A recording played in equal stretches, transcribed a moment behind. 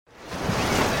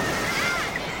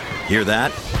Hear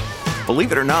that?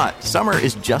 Believe it or not, summer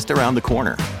is just around the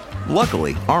corner.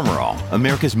 Luckily, Armor All,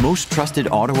 America's most trusted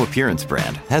auto appearance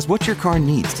brand, has what your car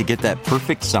needs to get that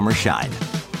perfect summer shine.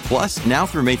 Plus, now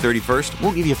through May 31st,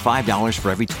 we'll give you $5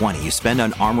 for every $20 you spend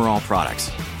on Armor All products.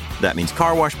 That means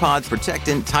car wash pods,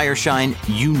 protectant, tire shine,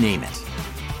 you name it.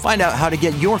 Find out how to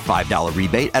get your $5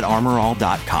 rebate at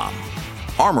armorall.com.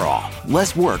 Armor All,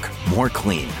 less work, more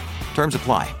clean. Terms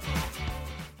apply.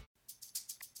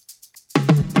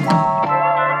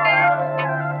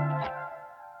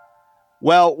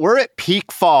 Well, we're at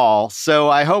peak fall, so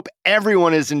I hope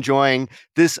everyone is enjoying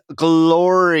this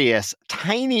glorious,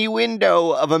 tiny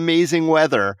window of amazing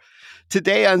weather.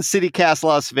 Today on CityCast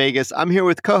Las Vegas, I'm here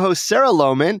with co-host Sarah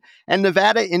Lohman and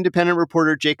Nevada independent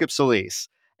reporter Jacob Solis.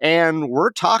 And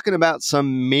we're talking about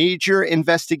some major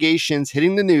investigations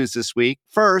hitting the news this week.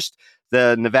 First,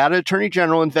 the Nevada Attorney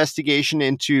General investigation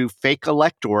into fake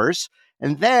electors,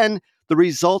 and then the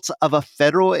results of a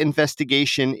federal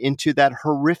investigation into that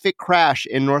horrific crash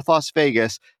in North Las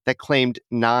Vegas that claimed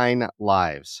 9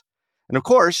 lives. And of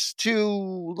course,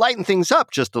 to lighten things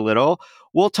up just a little,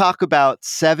 we'll talk about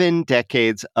 7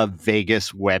 decades of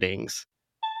Vegas weddings.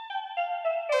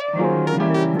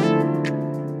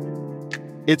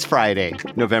 It's Friday,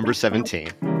 November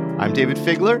 17th. I'm David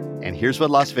Figler, and here's what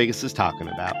Las Vegas is talking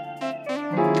about.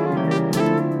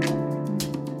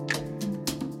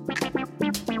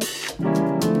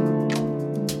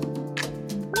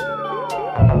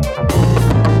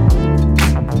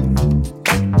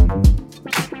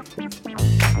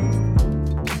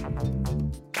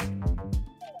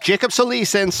 Jacob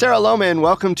Solis and Sarah Lohman,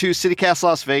 welcome to CityCast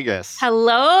Las Vegas.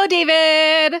 Hello,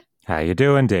 David. How you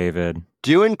doing, David?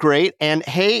 Doing great. And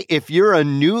hey, if you're a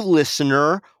new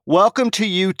listener, welcome to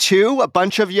you too. A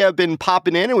bunch of you have been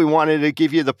popping in and we wanted to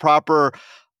give you the proper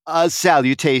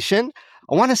salutation.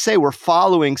 I want to say we're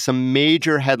following some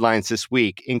major headlines this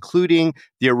week, including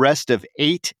the arrest of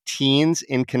 8 teens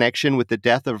in connection with the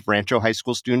death of Rancho High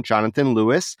School student Jonathan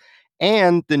Lewis,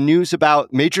 and the news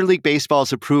about Major League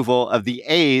Baseball's approval of the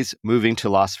A's moving to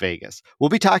Las Vegas. We'll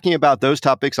be talking about those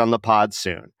topics on the pod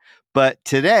soon. But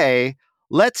today,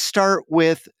 let's start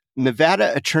with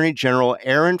Nevada Attorney General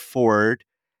Aaron Ford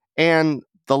and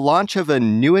the launch of a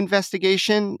new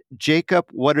investigation. Jacob,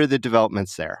 what are the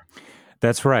developments there?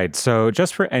 That's right. So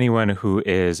just for anyone who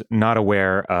is not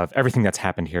aware of everything that's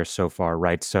happened here so far,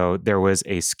 right? So there was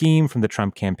a scheme from the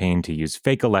Trump campaign to use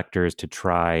fake electors to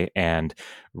try and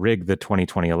rig the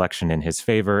 2020 election in his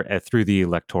favor through the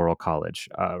Electoral College.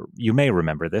 You may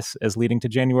remember this as leading to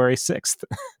January 6th.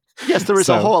 Yes, there was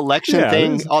a whole election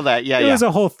thing, all that. Yeah, It was a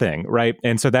whole thing, right?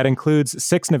 And so that includes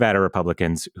 6 Nevada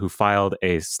Republicans who filed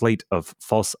a slate of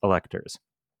false electors.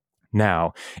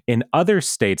 Now, in other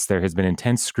states, there has been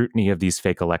intense scrutiny of these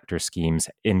fake elector schemes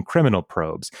in criminal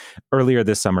probes. Earlier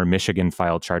this summer, Michigan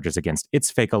filed charges against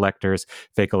its fake electors.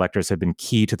 Fake electors have been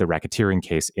key to the racketeering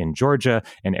case in Georgia,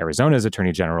 and Arizona's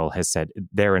attorney general has said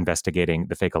they're investigating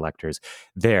the fake electors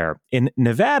there. In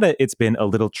Nevada, it's been a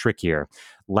little trickier.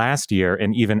 Last year,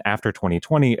 and even after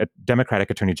 2020, a Democratic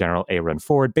Attorney General Aaron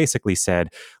Ford basically said,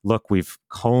 look, we've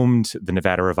combed the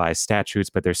Nevada revised statutes,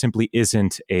 but there simply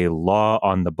isn't a law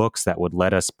on the books that would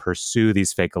let us pursue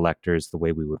these fake electors the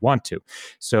way we would want to.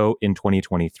 So in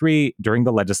 2023, during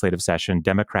the legislative session,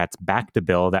 Democrats backed a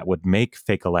bill that would make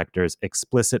fake electors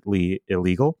explicitly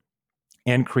illegal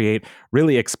and create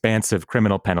really expansive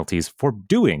criminal penalties for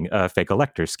doing a fake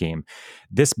elector scheme.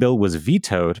 This bill was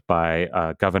vetoed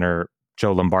by Governor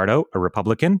Joe Lombardo, a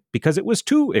Republican, because it was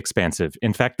too expansive.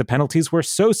 In fact, the penalties were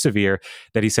so severe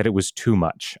that he said it was too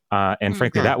much. And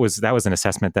frankly, that was an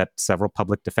assessment that several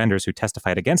public defenders who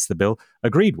testified against the bill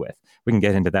agreed with. We can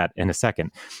get into that in a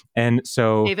second. And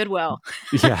so David will.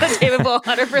 Yeah. David will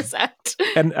 100%.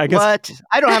 And I guess But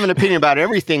I don't have an opinion about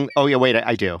everything. Oh, yeah, wait,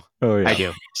 I do. Oh, yeah. I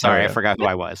do. Sorry, I forgot who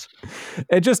I was.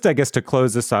 And just, I guess, to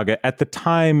close the saga, at the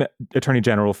time, Attorney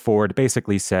General Ford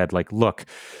basically said, like, look,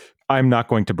 I'm not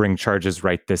going to bring charges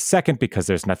right this second because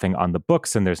there's nothing on the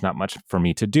books and there's not much for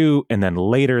me to do. And then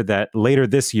later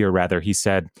this year, he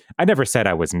said, I never said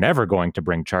I was never going to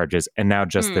bring charges. And now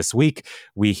just this week,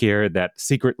 we hear that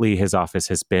secretly his office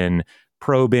has been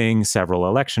probing several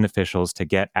election officials to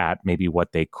get at maybe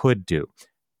what they could do.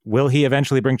 Will he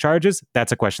eventually bring charges?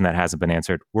 That's a question that hasn't been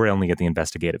answered. We're only at the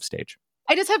investigative stage.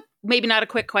 I just have maybe not a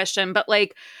quick question, but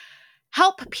like,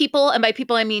 help people, and by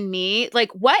people I mean me, like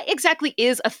what exactly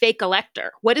is a fake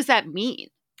elector? What does that mean?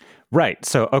 Right.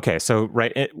 So,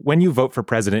 when you vote for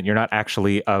president, you're not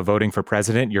actually voting for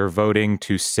president. You're voting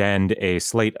to send a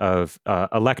slate of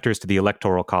electors to the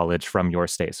Electoral College from your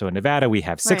state. So in Nevada, we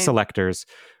have 6 electors,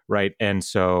 right? And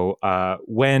so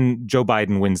when Joe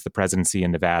Biden wins the presidency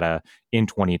in Nevada in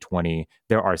 2020,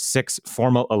 there are 6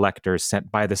 formal electors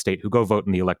sent by the state who go vote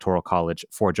in the Electoral College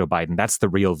for Joe Biden. That's the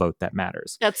real vote that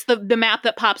matters. That's the map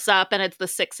that pops up, and it's the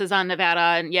 6s on Nevada.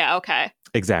 And yeah, okay.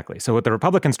 Exactly. So what the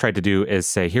Republicans tried to do is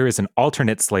say, here is an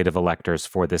alternate slate of electors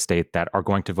for the state that are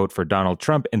going to vote for Donald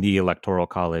Trump in the Electoral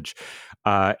College.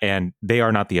 And they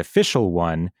are not the official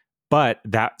one, but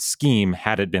that scheme,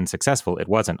 had it been successful, it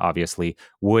wasn't obviously,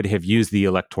 would have used the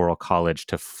Electoral College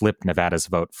to flip Nevada's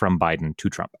vote from Biden to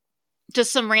Trump.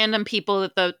 Just some random people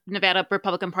that the Nevada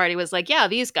Republican Party was like, yeah,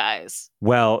 these guys.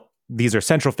 Well, these are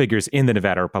central figures in the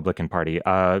Nevada Republican Party.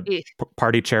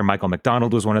 Party chair Michael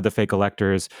McDonald was one of the fake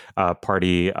electors.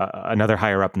 Another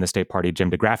higher up in the state party,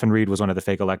 Jim DeGraffenreid, was one of the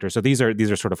fake electors. So these are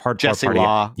sort of hardcore Jesse party.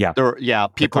 Law. Yeah,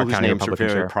 People whose County names are Republican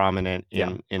very chair. prominent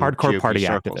in hardcore GOP party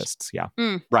circles. activists.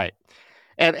 Yeah, right.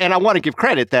 And I want to give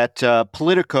credit that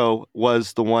Politico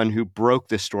was the one who broke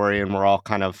this story, and we're all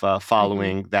kind of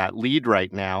following that lead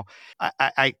right now.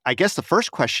 I guess the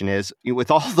first question is,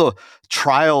 with all the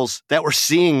trials that we're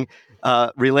seeing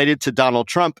related to Donald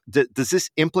Trump, does this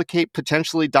implicate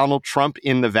potentially Donald Trump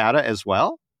in Nevada as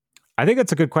well? I think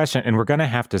that's a good question, and we're going to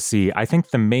have to see. I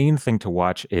think the main thing to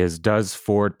watch is, does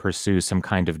Ford pursue some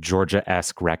kind of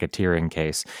Georgia-esque racketeering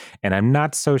case? And I'm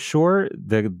not so sure.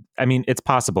 It's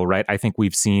possible, right? I think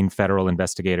we've seen federal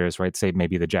investigators, right, say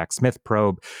maybe the Jack Smith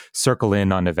probe, circle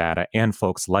in on Nevada, and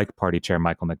folks like Party Chair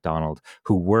Michael McDonald,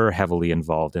 who were heavily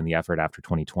involved in the effort after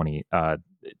 2020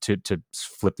 to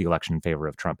flip the election in favor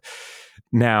of Trump.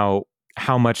 Now,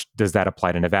 how much does that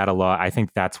apply to Nevada law? I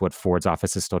think that's what Ford's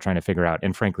office is still trying to figure out.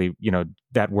 And frankly,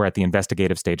 that we're at the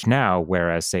investigative stage now,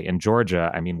 whereas, say, in Georgia,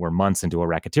 we're months into a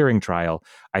racketeering trial.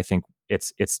 I think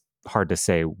it's hard to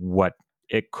say what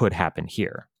it could happen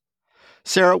here.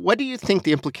 Sarah, what do you think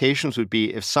the implications would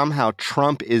be if somehow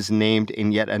Trump is named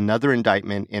in yet another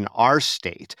indictment in our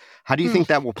state? How do you think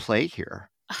that will play here?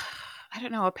 I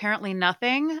don't know. Apparently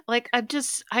nothing.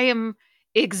 I am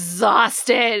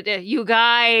exhausted, you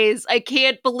guys. I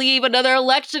can't believe another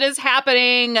election is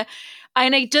happening.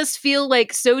 And I just feel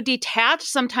like so detached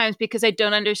sometimes because I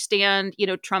don't understand,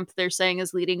 Trump, they're saying,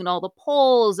 is leading in all the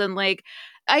polls. And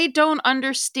I don't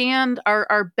understand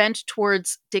our bent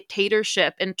towards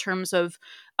dictatorship in terms of,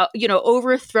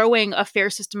 overthrowing a fair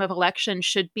system of election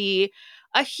should be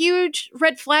a huge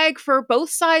red flag for both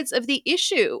sides of the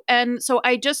issue. And so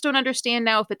I just don't understand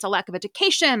now if it's a lack of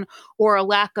education or a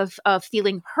lack of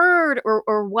feeling heard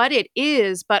or what it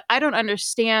is, but I don't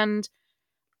understand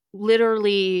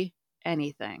literally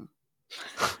anything.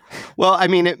 Well,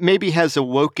 it maybe has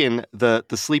awoken the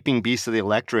sleeping beast of the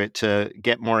electorate to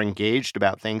get more engaged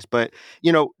about things. But,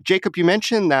 Jacob, you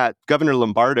mentioned that Governor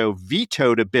Lombardo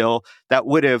vetoed a bill that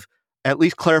would have at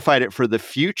least clarified it for the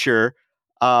future,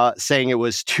 saying it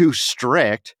was too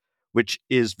strict, which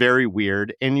is very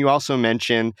weird. And you also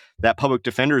mentioned that public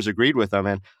defenders agreed with them.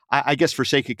 And I guess for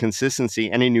sake of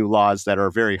consistency, any new laws that are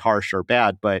very harsh are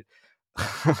bad. But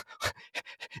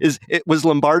was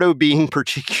Lombardo being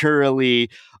particularly,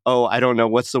 I don't know,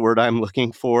 what's the word I'm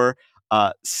looking for,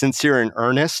 sincere and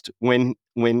earnest when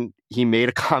he made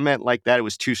a comment like that? It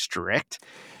was too strict.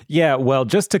 Yeah, well,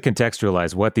 just to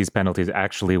contextualize what these penalties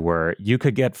actually were, you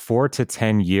could get 4 to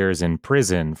 10 years in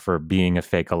prison for being a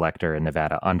fake elector in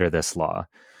Nevada under this law.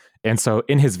 And so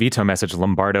in his veto message,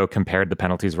 Lombardo compared the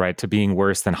penalties, right, to being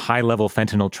worse than high-level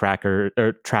fentanyl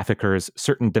traffickers,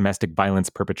 certain domestic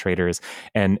violence perpetrators,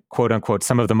 and, quote unquote,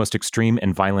 some of the most extreme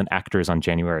and violent actors on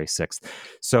January 6th.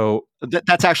 So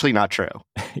that's actually not true.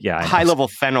 Yeah. High-level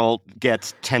fentanyl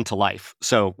gets 10 to life.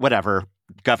 So whatever,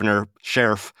 governor,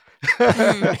 sheriff.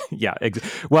 Yeah.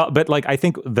 Well, but I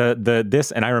think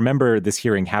this, and I remember this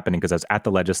hearing happening because I was at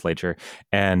the legislature,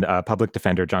 and public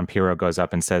defender John Pirro goes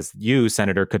up and says, "You,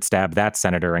 senator, could stab that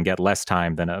senator and get less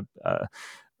time than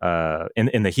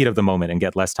in the heat of the moment and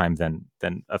get less time than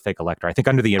a fake elector." I think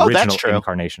under the original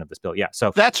incarnation of this bill. Yeah.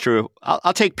 So that's true.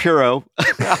 I'll take Pirro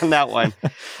on that one.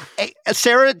 Hey,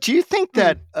 Sarah, do you think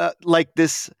that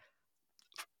this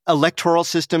electoral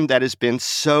system that has been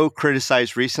so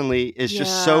criticized recently is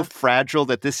just so fragile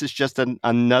that this is just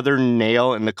another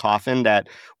nail in the coffin, that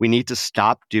we need to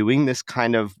stop doing this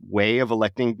kind of way of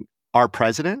electing our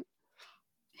president?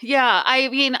 Yeah, I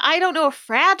mean, I don't know if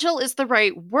fragile is the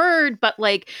right word, but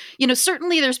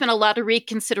certainly there's been a lot of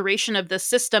reconsideration of the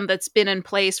system that's been in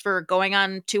place for going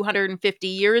on 250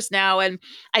 years now. And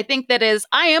I think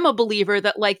I am a believer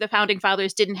that the founding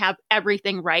fathers didn't have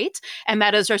everything right. And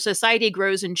that as our society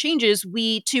grows and changes,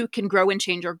 we too can grow and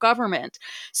change our government.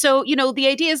 So, the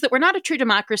idea is that we're not a true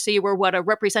democracy. We're a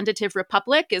representative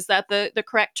republic. Is that the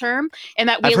correct term? And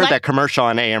that I've heard that commercial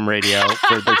on AM radio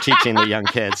for they're teaching the young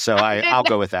kids. So I'll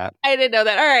go with that. I didn't know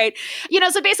that. All right.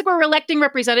 So basically we're electing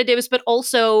representatives, but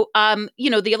also,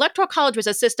 the Electoral College was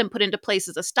a system put into place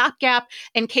as a stopgap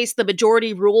in case the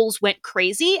majority rules went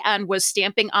crazy and was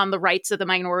stamping on the rights of the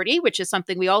minority, which is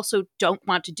something we also don't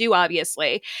want to do,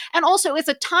 obviously. And also it's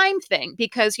a time thing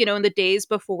because, in the days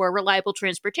before reliable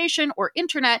transportation or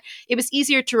internet, it was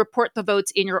easier to report the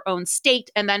votes in your own state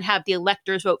and then have the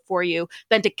electors vote for you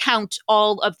than to count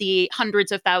all of the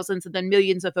hundreds of thousands and then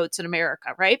millions of votes in America,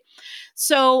 right?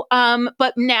 So,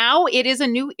 but now it is a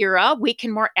new era. We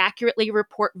can more accurately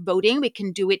report voting. We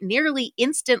can do it nearly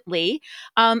instantly.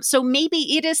 So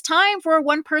maybe it is time for a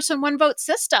one person, one vote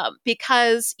system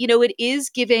because, it is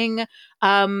giving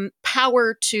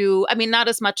power to, I mean, not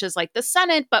as much as the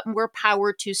Senate, but more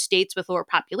power to states with lower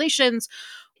populations.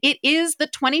 It is the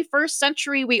 21st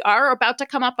century. We are about to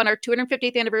come up on our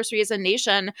 250th anniversary as a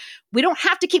nation. We don't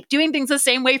have to keep doing things the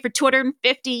same way for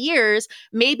 250 years.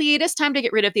 Maybe it is time to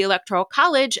get rid of the Electoral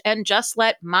College and just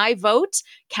let my vote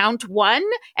count one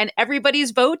and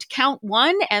everybody's vote count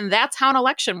one. And that's how an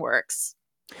election works.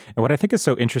 And what I think is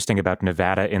so interesting about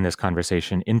Nevada in this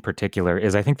conversation in particular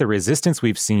is I think the resistance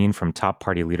we've seen from top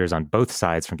party leaders on both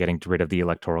sides from getting rid of the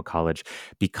Electoral College,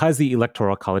 because the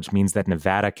Electoral College means that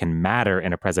Nevada can matter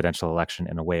in a presidential election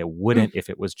in a way it wouldn't if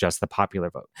it was just the popular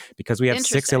vote. Because we have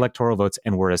 6 electoral votes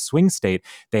and we're a swing state,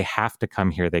 they have to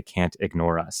come here. They can't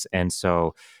ignore us. And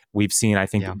so we've seen, I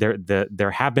think,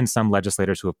 there have been some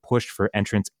legislators who have pushed for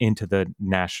entrance into the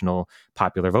National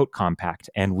Popular Vote Compact.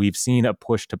 And we've seen a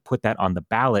push to put that on the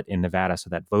ballot in Nevada so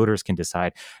that voters can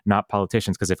decide, not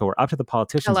politicians. Because if it were up to the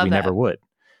politicians, we never would.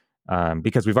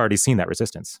 Because we've already seen that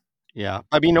resistance. Yeah.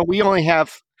 I mean, we only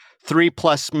have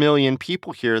 3+ million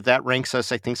people here. That ranks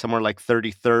us, I think, somewhere like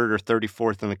 33rd or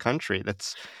 34th in the country.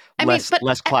 That's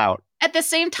less clout. At the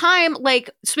same time,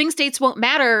 swing states won't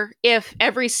matter if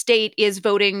every state is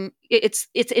voting. It's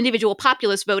individual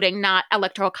populace voting, not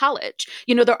electoral college.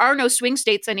 There are no swing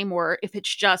states anymore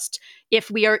if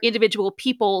we are individual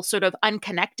people sort of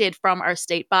unconnected from our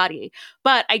state body.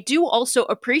 But I do also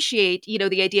appreciate,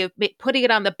 the idea of putting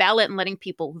it on the ballot and letting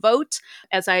people vote.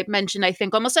 As I mentioned, I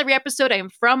think almost every episode, I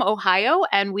am from Ohio,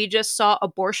 and we just saw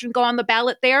abortion go on the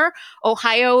ballot there.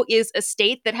 Ohio is a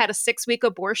state that had a 6-week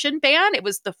abortion ban. It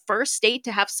was the first state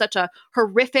to have such a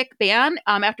horrific ban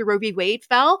after Roe v. Wade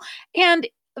fell. And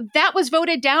that was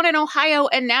voted down in Ohio,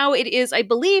 and now it is, I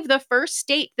believe, the first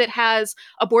state that has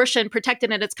abortion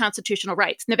protected in its constitutional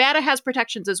rights. Nevada has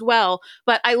protections as well,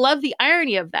 but I love the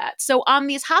irony of that. So on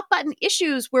these hot-button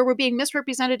issues where we're being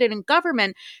misrepresented in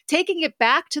government, taking it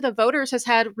back to the voters has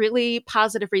had really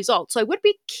positive results. So I would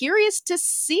be curious to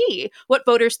see what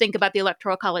voters think about the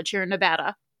Electoral College here in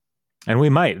Nevada. And we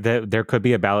might. There could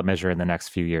be a ballot measure in the next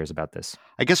few years about this.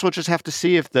 I guess we'll just have to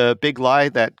see if the big lie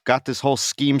that got this whole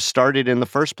scheme started in the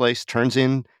first place turns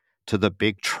into the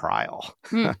big trial.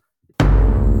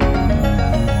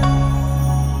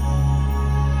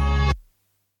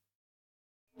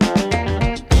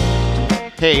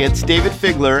 Hey, it's David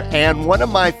Figler, and one of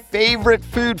my favorite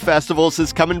food festivals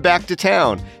is coming back to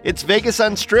town. It's Vegas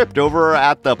Unstripped over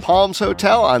at the Palms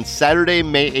Hotel on Saturday,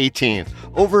 May 18th.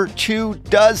 Over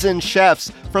 24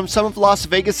 chefs from some of Las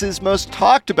Vegas's most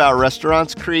talked about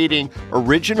restaurants creating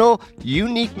original,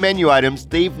 unique menu items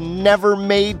they've never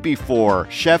made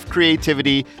before. Chef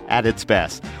creativity at its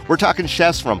best. We're talking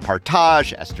chefs from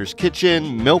Partage, Esther's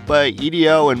Kitchen, Milpa,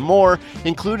 EDO, and more,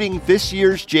 including this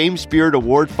year's James Beard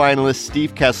Award finalist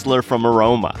Steve Kessler from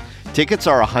Aroma. Tickets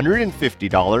are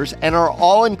 $150 and are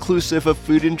all inclusive of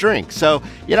food and drink, so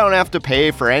you don't have to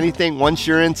pay for anything once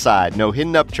you're inside. No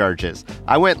hidden upcharges.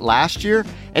 I went last year,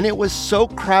 and it was so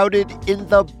crowded in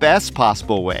the best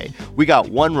possible way. We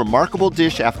got one remarkable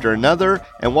dish after another,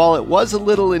 and while it was a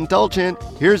little indulgent,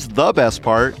 here's the best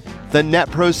part. The net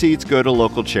proceeds go to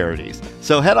local charities.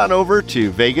 So head on over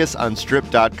to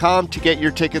vegasunstrip.com to get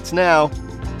your tickets now.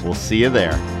 We'll see you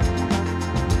there.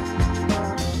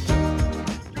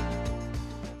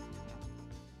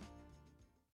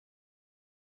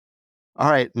 All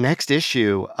right, next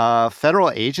issue. A federal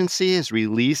agency has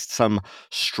released some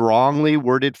strongly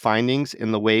worded findings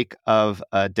in the wake of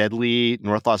a deadly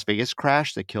North Las Vegas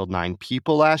crash that killed 9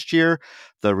 people last year.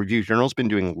 The Review Journal's been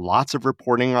doing lots of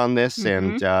reporting on this,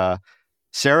 and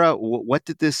Sarah, what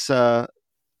did this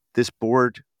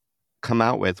board come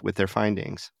out with their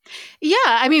findings? Yeah,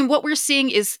 I mean, what we're seeing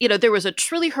is, there was a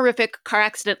truly horrific car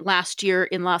accident last year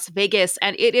in Las Vegas,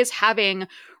 and it is having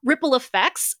ripple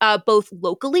effects, both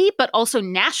locally, but also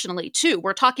nationally, too.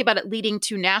 We're talking about it leading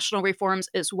to national reforms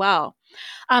as well.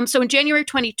 So in January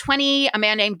 2020, a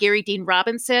man named Gary Dean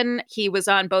Robinson, he was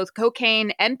on both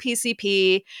cocaine and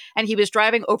PCP, and he was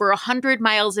driving over 100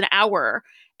 miles an hour.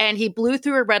 And he blew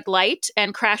through a red light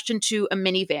and crashed into a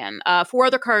minivan. Three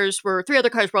other cars were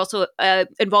also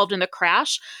involved in the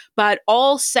crash, but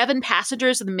all 7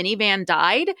 passengers of the minivan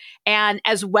died, and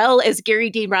as well as Gary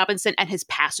Dean Robinson and his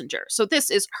passenger. So this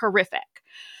is horrific.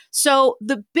 So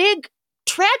the big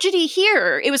tragedy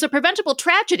here, it was a preventable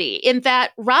tragedy in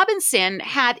that Robinson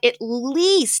had at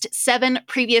least 7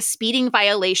 previous speeding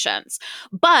violations,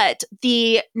 but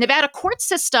the Nevada court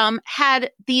system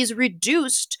had these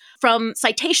reduced from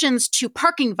citations to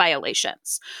parking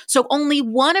violations. So only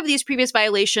one of these previous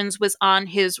violations was on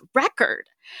his record.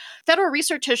 Federal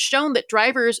research has shown that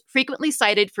drivers frequently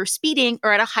cited for speeding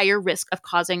are at a higher risk of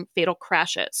causing fatal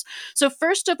crashes. So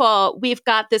first of all, we've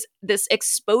got this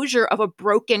exposure of a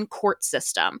broken court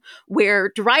system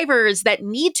where drivers that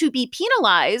need to be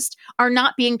penalized are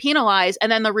not being penalized,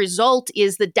 and then the result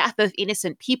is the death of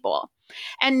innocent people.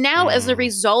 And now, as a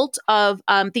result of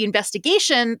the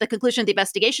investigation, the conclusion of the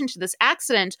investigation to this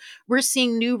accident, we're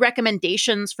seeing new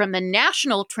recommendations from the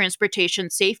National Transportation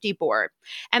Safety Board.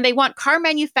 And they want car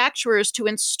manufacturers to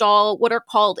install what are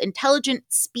called intelligent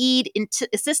speed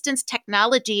assistance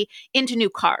technology into new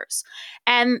cars.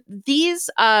 And these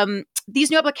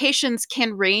new applications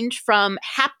can range from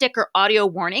haptic or audio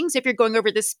warnings if you're going over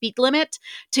the speed limit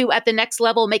to, at the next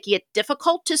level, making it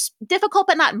difficult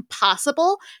but not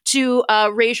impossible to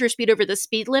raise your speed over the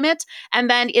speed limit. And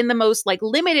then in the most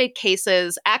limited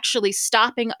cases, actually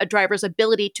stopping a driver's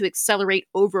ability to accelerate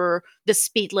over the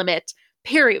speed limit.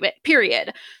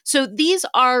 Period. So these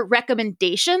are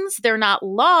recommendations. They're not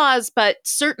laws, but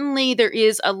certainly there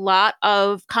is a lot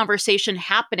of conversation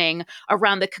happening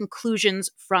around the conclusions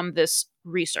from this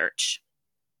research.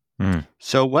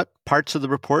 So what parts of the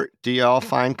report do you all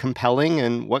find compelling,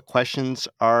 and what questions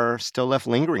are still left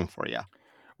lingering for you?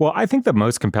 Well, I think the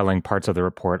most compelling parts of the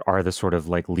report are the sort of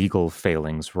legal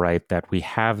failings, right? That we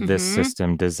have this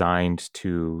system designed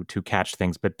to catch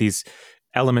things, but these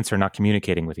elements are not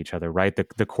communicating with each other, right?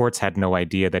 The courts had no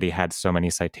idea that he had so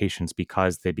many citations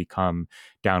because they become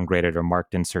downgraded or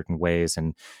marked in certain ways.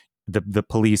 And the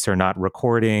police are not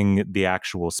recording the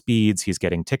actual speeds he's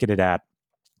getting ticketed at.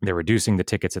 They're reducing the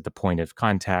tickets at the point of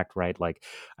contact, right?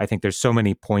 I think there's so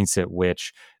many points at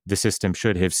which the system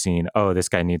should have seen, oh, this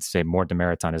guy needs to say more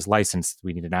demerits on his license.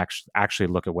 We need to actually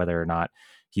look at whether or not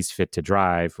he's fit to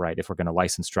drive, right? If we're going to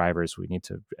license drivers, we need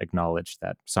to acknowledge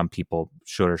that some people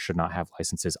should or should not have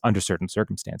licenses under certain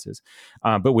circumstances.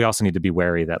 But we also need to be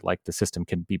wary that the system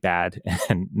can be bad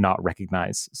and not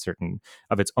recognize certain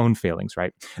of its own failings,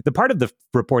 right? The part of the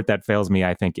report that fails me,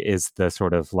 I think, is the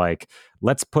sort of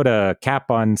let's put a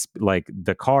cap on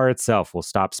the car itself will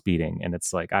stop speeding. And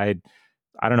it's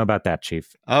I don't know about that,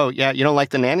 Chief. Oh, yeah. You don't like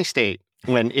the nanny state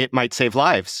when it might save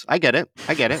lives. I get it.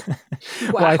 Wow.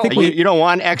 Well, I think you don't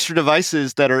want extra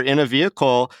devices that are in a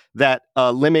vehicle that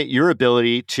limit your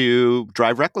ability to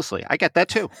drive recklessly. I get that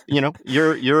too.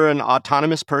 You're an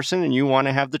autonomous person and you want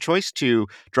to have the choice to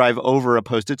drive over a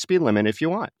posted speed limit if you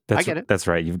want. I get it. That's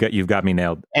right. You've got me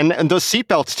nailed. And those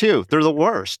seatbelts too. They're the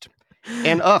worst.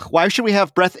 And why should we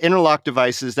have breath interlock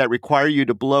devices that require you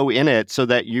to blow in it so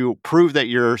that you prove that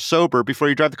you're sober before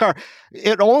you drive the car?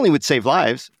 It only would save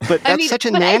lives, but that's such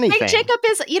a nanny thing. I think Jacob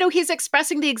is, he's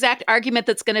expressing the exact argument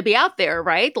that's going to be out there,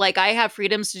 right? I have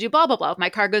freedoms to do blah, blah, blah. If my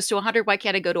car goes to 100, why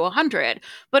can't I go to 100?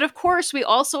 But of course, we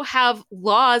also have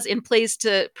laws in place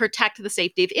to protect the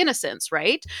safety of innocents,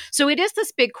 right? So it is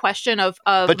this big question of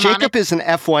But Jacob is an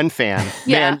F1 fan.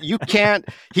 Yeah. Man, you can't,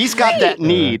 he's got that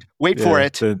need. Wait for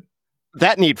it.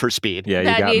 That need for speed. Yeah, you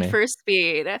got me. That need for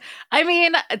speed. I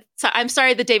mean, I'm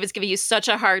sorry that David's giving you such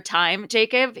a hard time,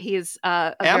 Jacob. He's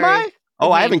Am I?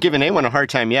 Oh, I haven't given anyone a hard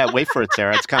time yet. Wait for it,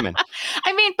 Sarah. It's coming.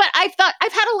 I mean, but I've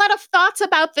had a lot of thoughts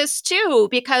about this too,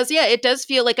 because it does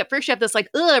feel like at first you have this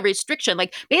restriction.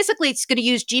 Basically it's going to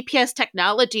use GPS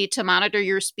technology to monitor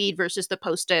your speed versus the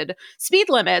posted speed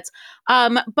limits.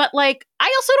 But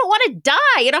I also don't want to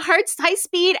die in a high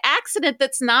speed accident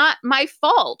that's not my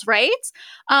fault, right?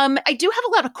 I do have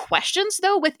a lot of questions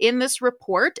though within this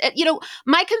report. And,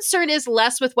 my concern is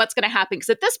less with what's going to happen because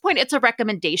at this point it's a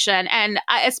recommendation, and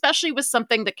especially with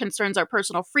something that concerns our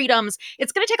personal freedoms.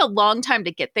 It's going to take a long time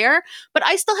to get there, but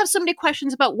I still have so many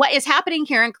questions about what is happening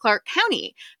here in Clark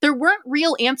County. There weren't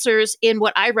real answers in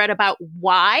what I read about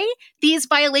why these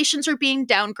violations are being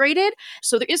downgraded.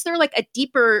 So is there like a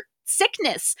deeper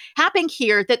sickness happening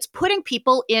here that's putting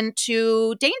people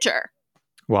into danger?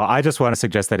 Well, I just want to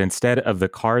suggest that instead of the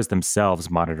cars themselves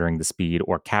monitoring the speed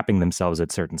or capping themselves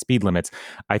at certain speed limits,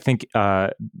 I think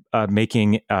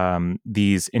making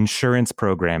these insurance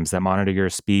programs that monitor your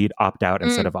speed opt out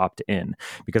instead of opt in,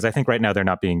 because I think right now they're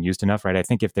not being used enough, right? I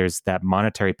think if there's that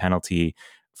monetary penalty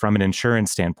from an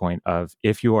insurance standpoint of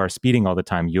if you are speeding all the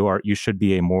time, you should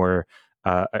be a more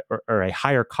or a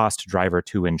higher cost driver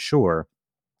to insure,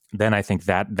 then I think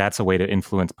that's a way to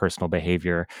influence personal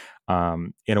behavior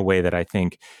in a way that I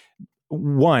think,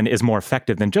 one, is more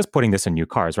effective than just putting this in new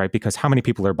cars, right? Because how many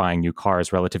people are buying new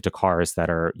cars relative to cars that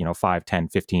are, 5, 10,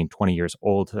 15, 20 years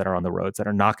old that are on the roads that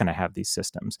are not going to have these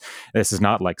systems? This is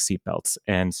not like seatbelts.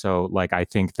 And so, I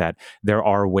think that there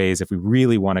are ways, if we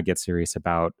really want to get serious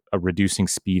about reducing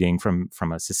speeding from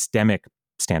a systemic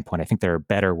standpoint, I think there are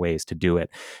better ways to do it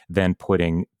than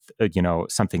putting,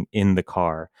 something in the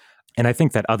car. And I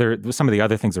think that some of the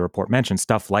other things the report mentioned,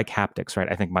 stuff like haptics, right?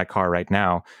 I think my car right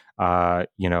now,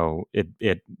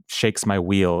 it shakes my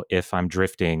wheel if I'm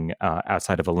drifting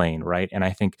outside of a lane, right? And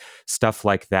I think stuff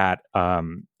like that,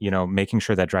 making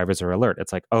sure that drivers are alert.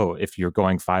 It's like, oh, if you're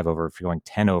going 5 over, if you're going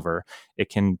 10 over, it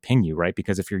can ping you, right?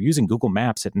 Because if you're using Google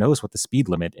Maps, it knows what the speed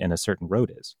limit in a certain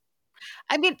road is.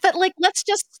 I mean, but let's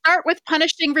just start with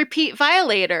punishing repeat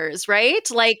violators, right?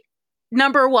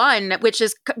 Number one, which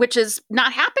is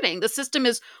not happening. The system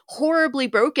is horribly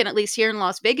broken, at least here in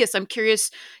Las Vegas. I'm curious,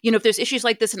 if there's issues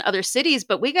like this in other cities,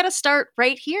 but we got to start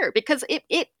right here because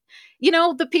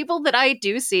the people that I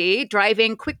do see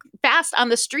driving fast on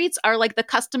the streets are like the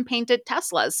custom painted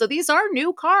Teslas. So these are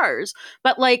new cars,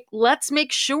 but let's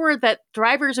make sure that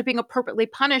drivers are being appropriately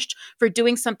punished for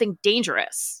doing something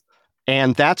dangerous.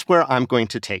 And that's where I'm going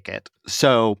to take it.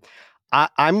 So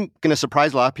I'm going to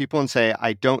surprise a lot of people and say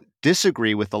I don't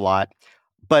disagree with a lot,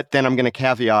 but then I'm going to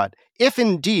caveat, if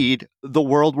indeed the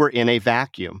world were in a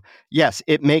vacuum, yes,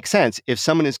 it makes sense. If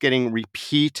someone is getting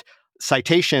repeat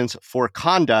citations for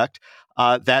conduct,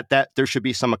 that there should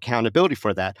be some accountability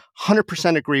for that.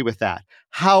 100% agree with that.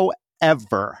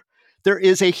 However, there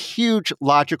is a huge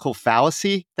logical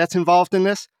fallacy that's involved in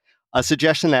this. A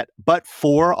suggestion that, but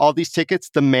for all these tickets,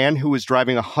 the man who was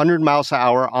driving 100 miles an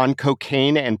hour on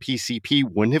cocaine and PCP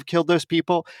wouldn't have killed those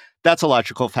people. That's a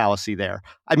logical fallacy there.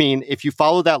 I mean, if you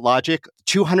follow that logic,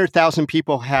 200,000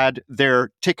 people had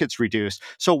their tickets reduced.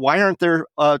 So why aren't there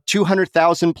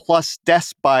 200,000 plus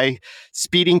deaths by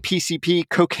speeding PCP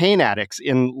cocaine addicts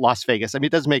in Las Vegas? I mean,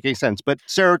 it doesn't make any sense. But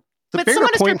Sarah, the bigger point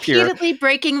here... But someone is repeatedly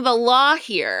breaking the law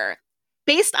here.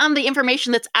 Based on the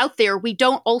information that's out there, we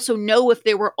don't also know if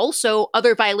there were also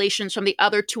other violations from the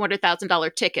other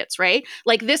 $200,000 tickets, right?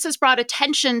 This has brought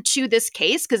attention to this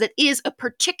case because it is a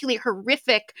particularly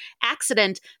horrific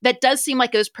accident that does seem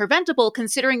like it was preventable,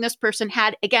 considering this person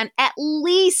had, again, at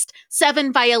least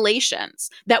 7 violations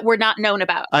that were not known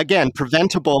about. Again,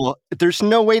 preventable. There's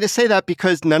no way to say that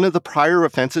because none of the prior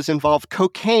offenses involved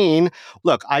cocaine.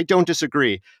 Look, I don't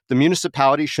disagree. The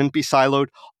municipality shouldn't be siloed.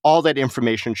 All that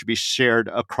information should be shared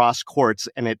across courts,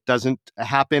 and it doesn't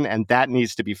happen, and that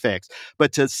needs to be fixed.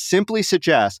 But to simply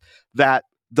suggest that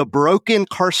the broken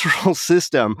carceral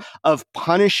system of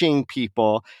punishing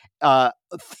people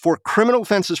for criminal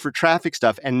offenses for traffic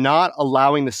stuff and not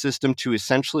allowing the system to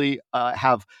essentially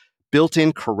have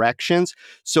built-in corrections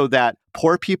so that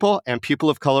poor people and people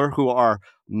of color who are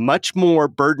much more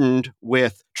burdened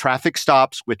with traffic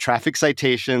stops, with traffic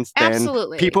citations than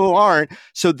people who aren't.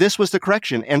 So this was the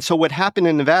correction. And so what happened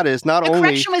in Nevada is not only... The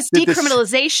correction was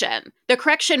decriminalization. The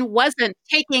correction wasn't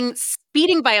taking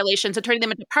speeding violations and turning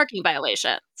them into parking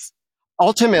violations.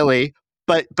 Ultimately,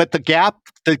 but the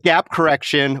gap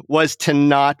correction was to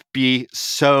not be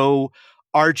so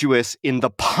arduous in the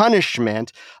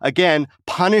punishment. Again,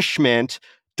 punishment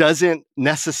doesn't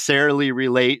necessarily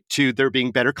relate to there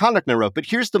being better conduct in the road. But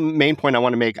here's the main point I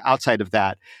want to make outside of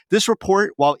that. This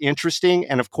report, while interesting,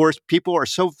 and of course, people are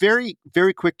so very,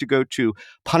 very quick to go to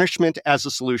punishment as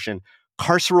a solution,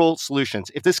 carceral solutions.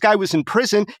 If this guy was in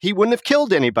prison, he wouldn't have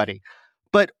killed anybody.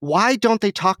 But why don't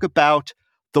they talk about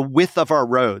the width of our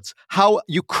roads, how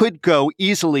you could go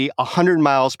easily 100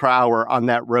 miles per hour on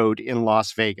that road in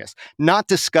Las Vegas? Not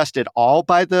discussed at all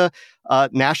by the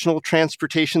National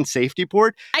Transportation Safety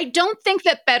Board. I don't think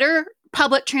that better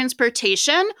public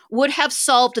transportation would have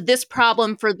solved this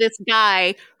problem for this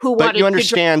guy who But wanted you to drive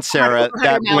understand, Sarah, 100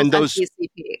 that miles on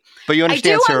PCP. but you I do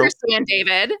understand, Sarah, understand,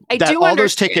 David. I that do all those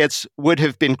understand. tickets would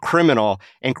have been criminal,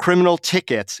 and criminal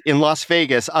tickets in Las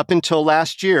Vegas up until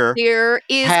last year There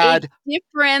is had a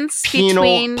difference penal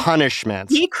between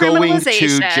punishments going to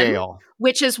decriminalization, jail.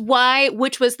 which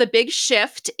was the big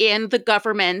shift in the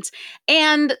government,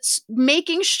 and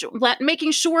making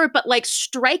sure, but like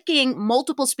striking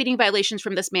multiple speeding violations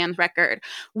from this man's record.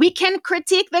 We can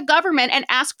critique the government and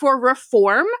ask for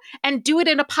reform and do it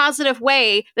in a positive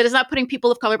way that is not putting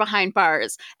people of color behind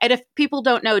bars. And if people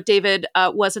don't know, David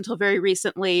was until very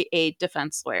recently a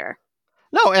defense lawyer.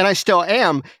 No, and I still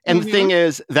am. And the thing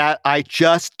is that I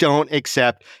just don't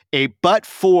accept but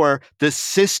for the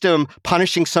system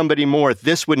punishing somebody more,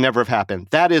 this would never have happened.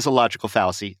 That is a logical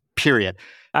fallacy, period.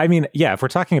 I mean, yeah, if we're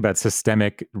talking about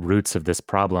systemic roots of this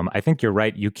problem, I think you're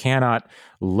right. You cannot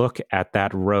look at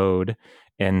that road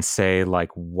and say, like,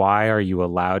 why are you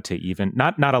allowed to even,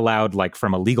 not allowed, like,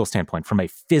 from a legal standpoint, from a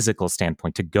physical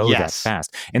standpoint, to go that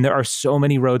fast. And there are so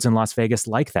many roads in Las Vegas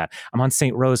like that. I'm on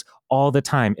St. Rose all the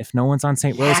time. If no one's on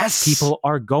St. Rose, people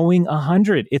are going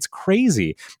 100. It's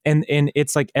crazy. And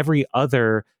it's like every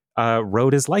other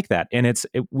road is like that. And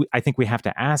I think we have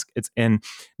to ask, and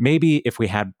maybe if we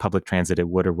had public transit, it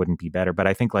would or wouldn't be better. But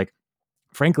I think, like,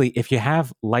 frankly, if you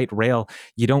have light rail,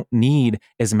 you don't need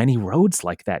as many roads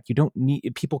like that.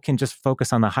 People can just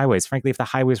focus on the highways. Frankly, if the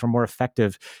highways were more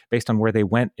effective based on where they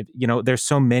went, there's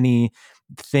so many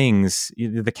things.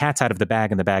 The cat's out of the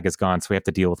bag and the bag is gone. So we have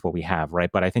to deal with what we have, right?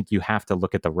 But I think you have to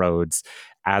look at the roads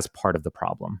as part of the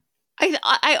problem.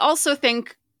 I also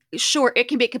think, sure, it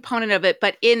can be a component of it,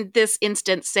 but in this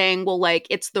instance, saying, well, like,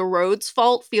 it's the road's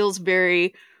fault feels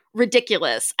very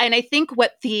ridiculous. And I think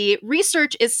what the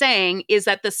research is saying is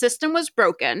that the system was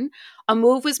broken. A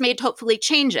move was made to hopefully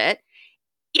change it.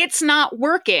 It's not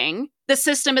working. The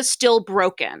system is still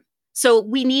broken. So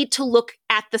we need to look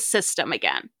at the system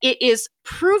again. It is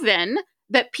proven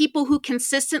that people who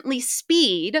consistently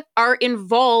speed are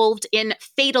involved in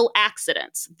fatal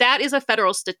accidents. That is a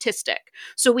federal statistic.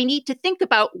 So we need to think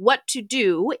about what to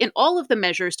do in all of the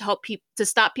measures to help to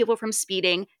stop people from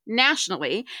speeding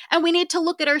nationally. And we need to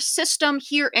look at our system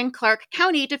here in Clark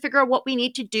County to figure out what we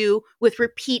need to do with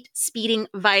repeat speeding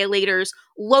violators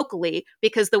locally,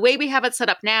 because the way we have it set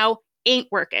up now ain't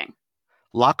working.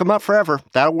 Lock them up forever.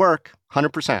 That'll work.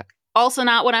 100%. Also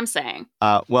not what I'm saying.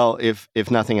 Well,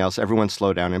 if nothing else, everyone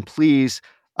slow down. And please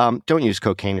don't use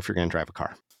cocaine if you're going to drive a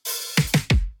car.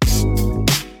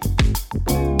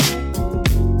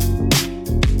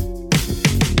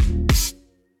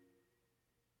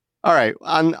 All right,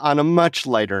 on a much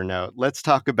lighter note, let's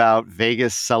talk about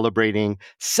Vegas celebrating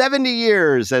 70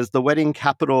 years as the wedding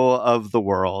capital of the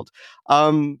world.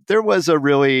 There was a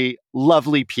really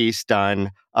lovely piece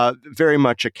done, very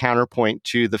much a counterpoint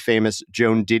to the famous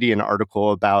Joan Didion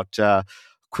article about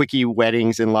quickie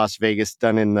weddings in Las Vegas,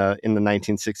 done in the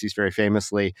 1960s, very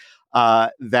famously,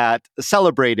 that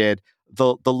celebrated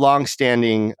the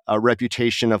longstanding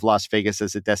reputation of Las Vegas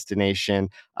as a destination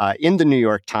in the New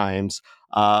York Times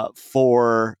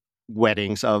for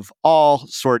weddings of all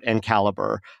sort and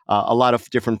caliber. A lot of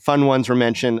different fun ones were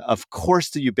mentioned. Of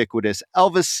course, the ubiquitous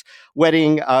Elvis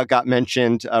wedding got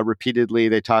mentioned repeatedly.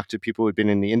 They talked to people who had been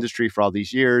in the industry for all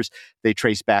these years. They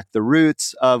traced back the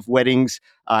roots of weddings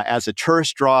as a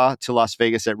tourist draw to Las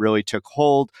Vegas that really took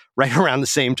hold. Right around the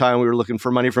same time, we were looking for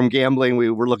money from gambling. We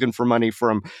were looking for money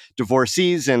from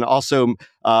divorcees, and also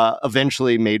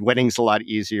eventually made weddings a lot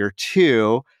easier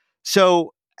too.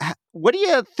 So what do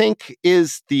you think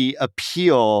is the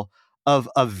appeal of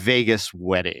a Vegas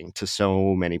wedding to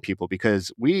so many people?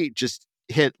 Because we just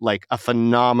hit like a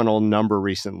phenomenal number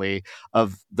recently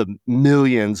of the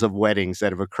millions of weddings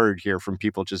that have occurred here from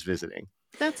people just visiting.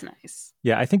 That's nice.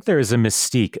 Yeah, I think there is a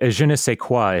mystique, a je ne sais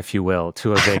quoi, if you will,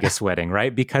 to a Vegas wedding,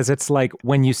 right? Because it's like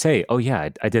when you say, oh yeah,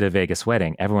 I did a Vegas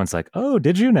wedding, everyone's like, oh,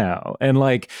 did you now? And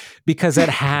like, because that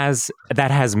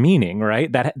has meaning,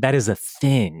 right? That is a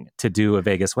thing to do a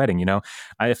Vegas wedding. You know,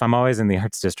 if I'm always in the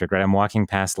arts district, right, I'm walking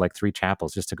past like 3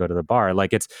 chapels just to go to the bar.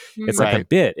 Like it's like a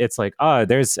bit. It's like, oh,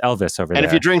 there's Elvis over there. And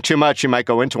if you drink too much, you might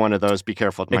go into one of those. Be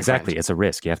careful. Exactly. It's a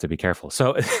risk. You have to be careful.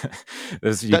 So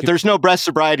there's no breast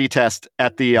sobriety test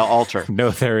at the altar. No,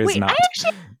 there is not. I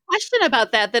actually have a question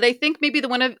about that I think maybe the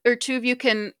one or two of you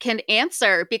can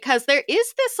answer, because there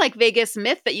is this like Vegas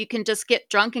myth that you can just get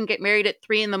drunk and get married at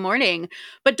 3 a.m.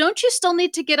 But don't you still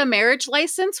need to get a marriage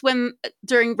license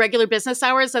during regular business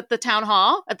hours at the town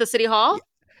hall, at the city hall?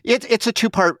 It's a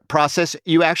two-part process.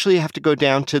 You actually have to go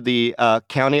down to the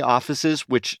county offices,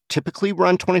 which typically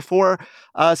run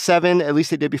 24/7. At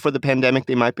least they did before the pandemic.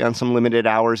 They might be on some limited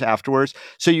hours afterwards.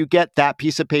 So you get that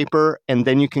piece of paper, and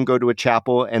then you can go to a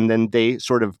chapel, and then they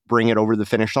sort of bring it over the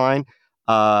finish line.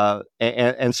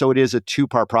 And so it is a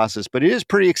two-part process, but it is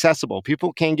pretty accessible.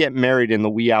 People can get married in the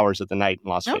wee hours of the night in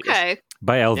Las Vegas. Okay.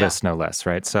 By Elvis, no less,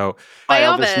 right? So By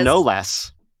Elvis. Elvis, no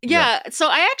less. Yeah. So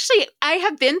I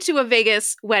have been to a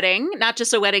Vegas wedding, not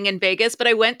just a wedding in Vegas, but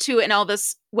I went to an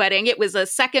Elvis wedding. It was a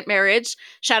second marriage.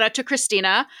 Shout out to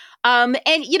Christina.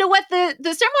 And you know what? The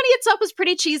ceremony itself was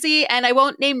pretty cheesy, and I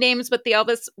won't name names, but the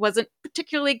Elvis wasn't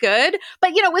particularly good.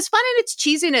 But, it was fun in its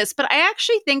cheesiness. But I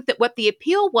actually think that what the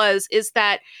appeal was is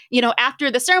that,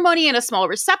 after the ceremony and a small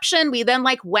reception, we then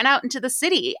went out into the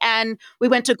city and we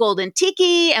went to Golden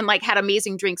Tiki and had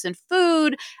amazing drinks and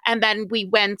food. And then we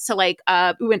went to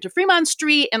we went to Fremont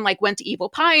Street and went to Evil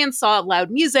Pie and saw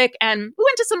loud music. And we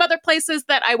went to some other places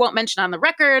that I won't mention on the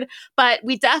record, but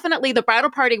the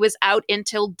bridal party was out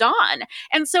until dawn.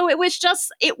 And so it was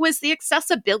the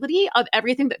accessibility of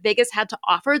everything that Vegas had to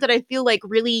offer that I feel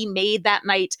really made that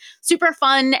night super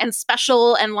fun and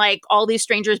special, and all these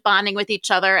strangers bonding with each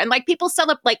other, and people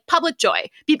celebrate public joy,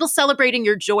 people celebrating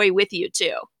your joy with you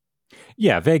too.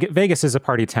 Yeah, Vegas is a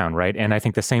party town, right? And I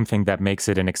think the same thing that makes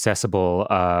it an accessible,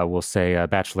 we'll say, a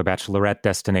bachelorette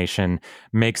destination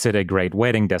makes it a great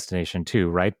wedding destination too,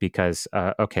 right? Because,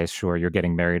 okay, sure, you're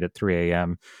getting married at 3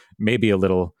 a.m., maybe a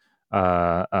little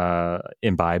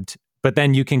imbibed, but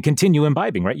then you can continue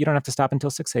imbibing, right? You don't have to stop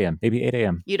until 6 a.m., maybe 8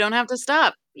 a.m. You don't have to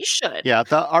stop. You should. Yeah,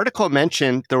 the article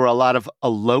mentioned there were a lot of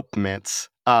elopements.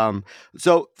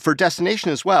 So for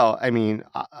destination as well, I mean,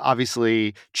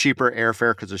 obviously cheaper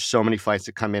airfare because there's so many flights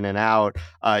that come in and out.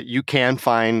 You can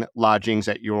find lodgings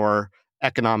at your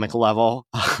economic level,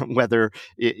 whether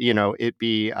it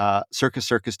be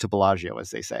circus to Bellagio, as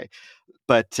they say.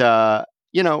 But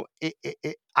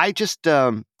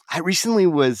I recently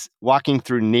was walking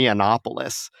through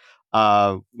Neonopolis,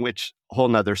 which whole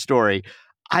nother story.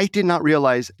 I did not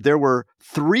realize there were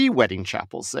 3 wedding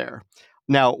chapels there.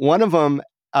 Now, one of them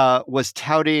was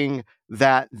touting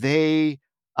that they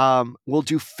will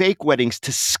do fake weddings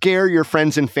to scare your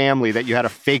friends and family that you had a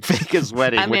fake Vegas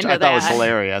wedding, which I thought was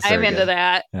hilarious. I'm into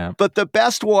that. Yeah. But the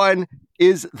best one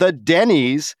is the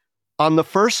Denny's on the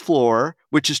first floor,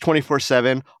 which is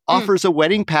 24/7, offers a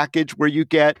wedding package where you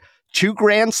get 2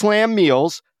 Grand Slam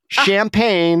meals,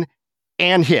 champagne,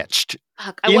 and hitched.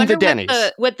 I wonder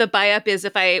what the buy-up is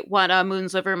if I want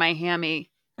moons over my hammy.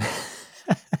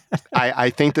 I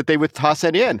think that they would toss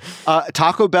that in.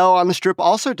 Taco Bell on the Strip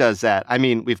also does that. I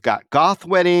mean, we've got goth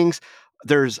weddings.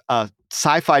 There's a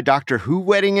sci-fi Doctor Who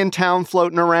wedding in town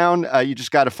floating around. You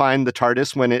just got to find the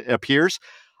TARDIS when it appears.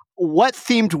 What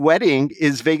themed wedding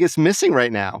is Vegas missing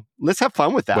right now? Let's have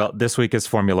fun with that. Well, this week is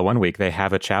Formula One week. They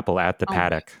have a chapel at the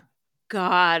paddock.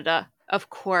 God, of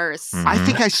course. I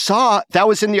think I saw that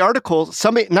was in the article.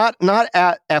 Somebody, not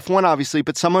at F1, obviously,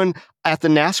 but someone at the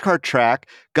NASCAR track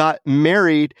got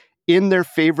married in their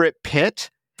favorite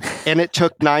pit, and it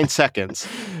took 9 seconds.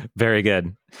 Very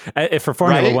good. For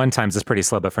Formula One times, it's pretty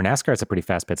slow, but for NASCAR, it's a pretty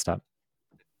fast pit stop.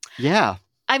 Yeah.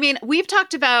 I mean, we've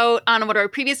talked about on one of our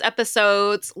previous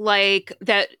episodes,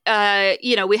 that,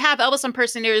 we have Elvis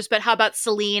impersonators, but how about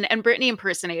Celine and Britney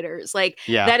impersonators?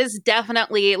 That is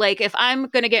definitely, if I'm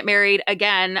going to get married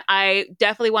again, I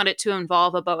definitely want it to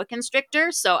involve a boa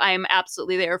constrictor. So I'm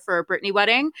absolutely there for a Britney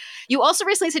wedding. You also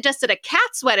recently suggested a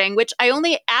Cats wedding, which I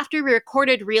only after we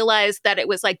recorded realized that it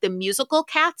was the musical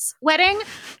Cats wedding,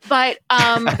 but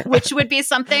which would be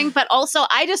something. But also,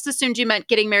 I just assumed you meant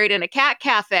getting married in a cat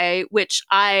cafe, which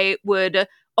I would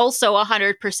also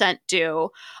 100% do.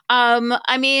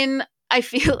 I mean,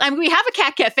 we have a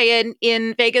cat cafe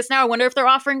in Vegas now. I wonder if they're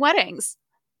offering weddings.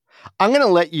 I'm going to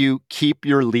let you keep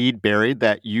your lead buried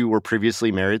that you were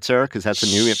previously married, Sarah, because that's a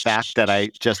new fact that I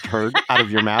just heard out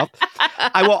of your mouth.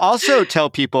 I will also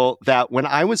tell people that when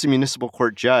I was a municipal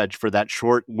court judge for that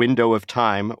short window of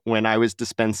time when I was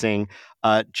dispensing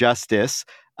justice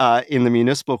in the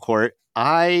municipal court,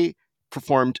 I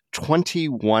performed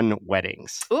 21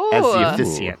 weddings as the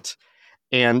officiant.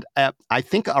 And I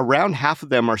think around half of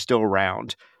them are still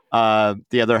around.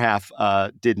 The other half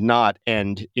did not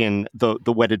end in the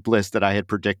wedded bliss that I had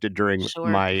predicted during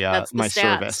my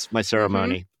service, my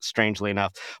ceremony, strangely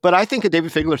enough. But I think a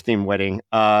David Figler themed wedding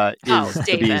is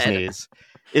the bee's knees.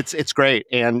 It's great.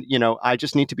 And, I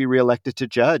just need to be reelected to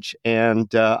judge. And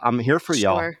I'm here for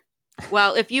y'all.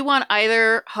 Well, if you want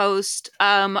either host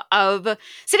of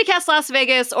CityCast Las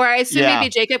Vegas, or I assume maybe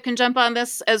Jacob can jump on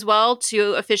this as well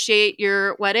to officiate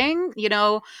your wedding,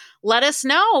 let us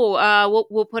know.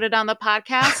 We'll put it on the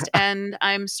podcast, and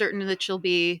I'm certain that you'll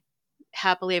be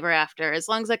happily ever after, as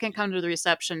long as I can come to the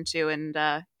reception too and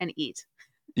eat.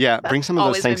 Yeah, bring some of those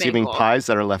always my main Thanksgiving goal. pies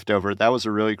that are left over. That was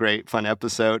a really great, fun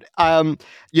episode. You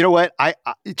know what? I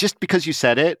just because you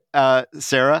said it,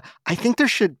 Sarah, I think there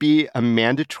should be a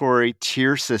mandatory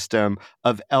tier system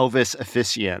of Elvis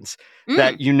officiants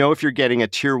that if you're getting a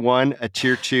tier 1, a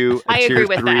tier 2, a I tier agree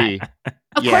with 3. that.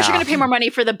 Of course, you're going to pay more money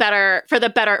for the better, for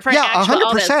Yeah, actual 100%.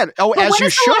 Elvis. Oh, But as when you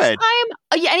is the last should.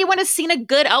 time anyone has seen a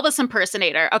good Elvis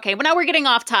impersonator? Okay, well, now we're getting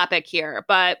off topic here,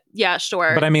 but yeah,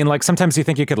 sure. But I mean, like, sometimes you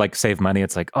think you could like save money.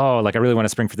 It's like, oh, like I really want to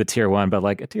spring for the tier 1, but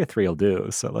like a tier 3 will do.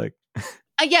 So like,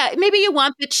 yeah, maybe you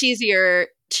want the cheesier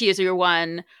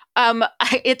one.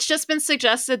 It's just been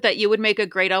suggested that you would make a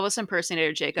great Elvis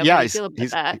impersonator, Jacob. Yeah, How do you feel about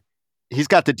that? he's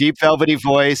got the deep velvety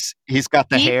voice. He's got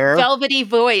the Deep hair. velvety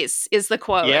voice is the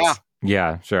quote.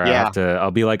 Yeah. sure. Yeah.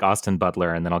 I'll be like Austin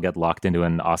Butler, and then I'll get locked into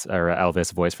an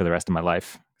Elvis voice for the rest of my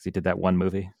life because he did that one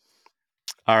movie.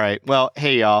 All right. Well,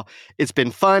 hey, y'all. It's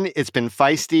been fun. It's been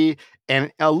feisty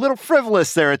and a little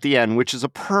frivolous there at the end, which is a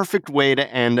perfect way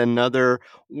to end another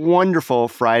wonderful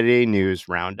Friday news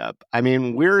roundup. I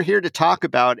mean, we're here to talk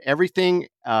about everything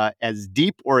as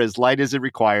deep or as light as it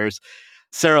requires.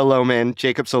 Sarah Lohman,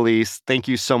 Jacob Solis, thank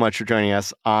you so much for joining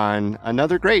us on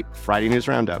another great Friday news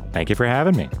roundup. Thank you for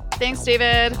having me. Thanks,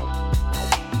 David.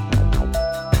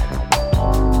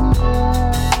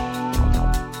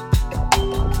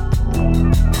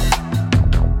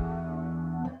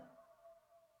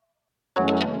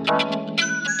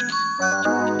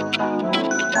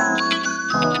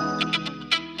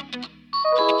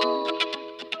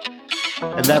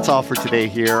 And that's all for today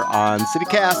here on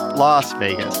CityCast Las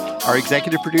Vegas. Our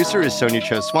executive producer is Sonia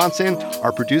Cho Swanson.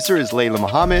 Our producer is Layla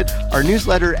Muhammad. Our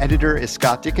newsletter editor is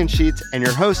Scott Dickensheets. And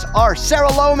your hosts are Sarah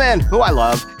Lohman, who I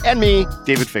love, and me,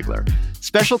 David Figler.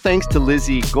 Special thanks to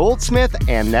Lizzie Goldsmith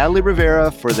and Natalie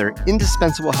Rivera for their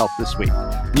indispensable help this week.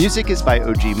 Music is by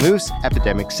OG Moose,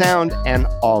 Epidemic Sound, and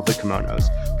All the Kimonos.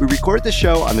 We record the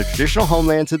show on the traditional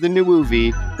homelands of the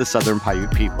Nuuvi, the Southern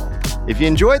Paiute people. If you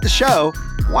enjoyed the show,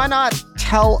 why not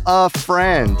tell a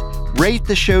friend? Rate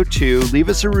the show too, leave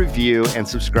us a review, and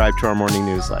subscribe to our morning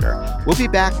newsletter. We'll be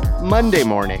back Monday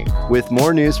morning with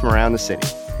more news from around the city.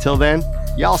 Till then,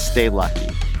 y'all stay lucky.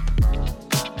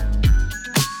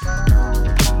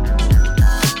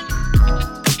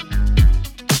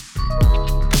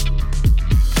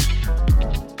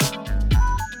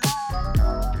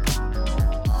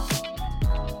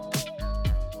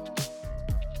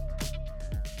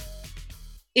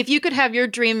 If you could have your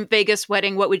dream Vegas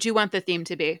wedding, what would you want the theme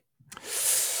to be?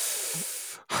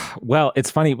 Well, it's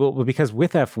funny because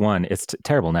with F1, it's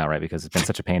terrible now, right? Because it's been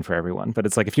such a pain for everyone. But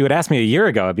it's like if you had asked me a year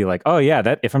ago, I'd be like, oh yeah,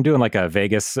 that if I'm doing like a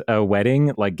Vegas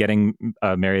wedding, like getting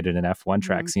married at an F1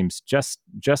 track seems just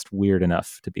weird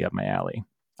enough to be up my alley.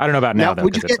 I don't know about now though.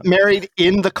 Would you get married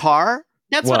in the car?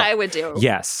 That's what I would do.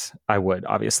 Yes, I would,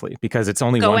 obviously, because it's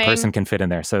only one person can fit in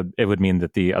there. So it would mean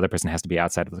that the other person has to be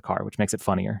outside of the car, which makes it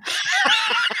funnier.